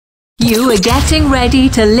You are getting ready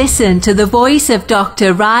to listen to the voice of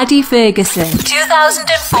Dr. Rhadi Ferguson,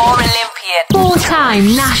 2004 Olympian,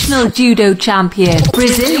 four-time national judo champion,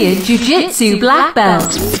 Brazilian Jiu-Jitsu black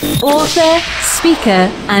belt, author, speaker,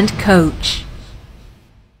 and coach.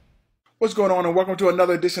 What's going on, and welcome to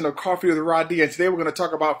another edition of Coffee with Rhadi, and today we're going to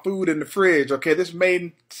talk about food in the fridge. Okay, this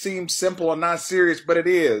may seem simple and not serious, but it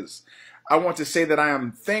is. I want to say that I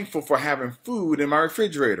am thankful for having food in my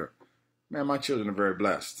refrigerator. Man, my children are very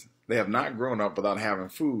blessed. They have not grown up without having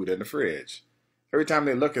food in the fridge. Every time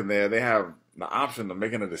they look in there, they have the option of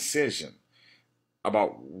making a decision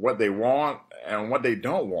about what they want and what they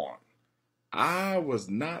don't want. I was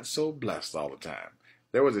not so blessed all the time.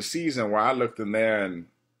 There was a season where I looked in there and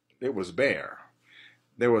it was bare.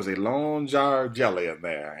 There was a long jar of jelly in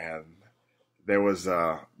there, and there was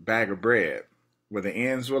a bag of bread where the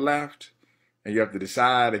ends were left, and you have to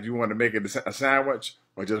decide if you want to make it a sandwich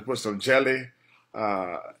or just put some jelly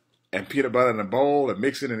and peanut butter in a bowl and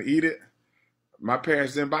mix it and eat it. My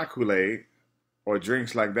parents didn't buy Kool-Aid or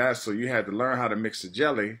drinks like that, so you had to learn how to mix the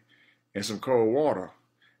jelly in some cold water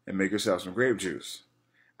and make yourself some grape juice.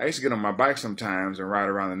 I used to get on my bike sometimes and ride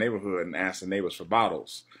around the neighborhood and ask the neighbors for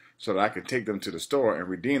bottles so that I could take them to the store and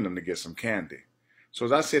redeem them to get some candy. So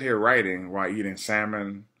as I sit here writing while eating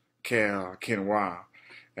salmon, kale, quinoa,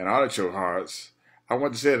 and artichoke hearts, I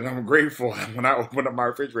want to say that I'm grateful when I open up my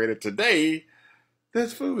refrigerator today,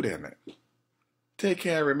 there's food in it. Take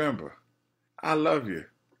care and remember, I love you,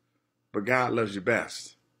 but God loves you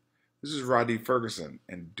best. This is Rhadi Ferguson,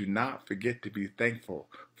 and do not forget to be thankful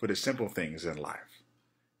for the simple things in life.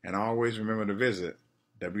 And always remember to visit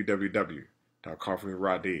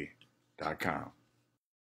www.coffeewithrhadi.com.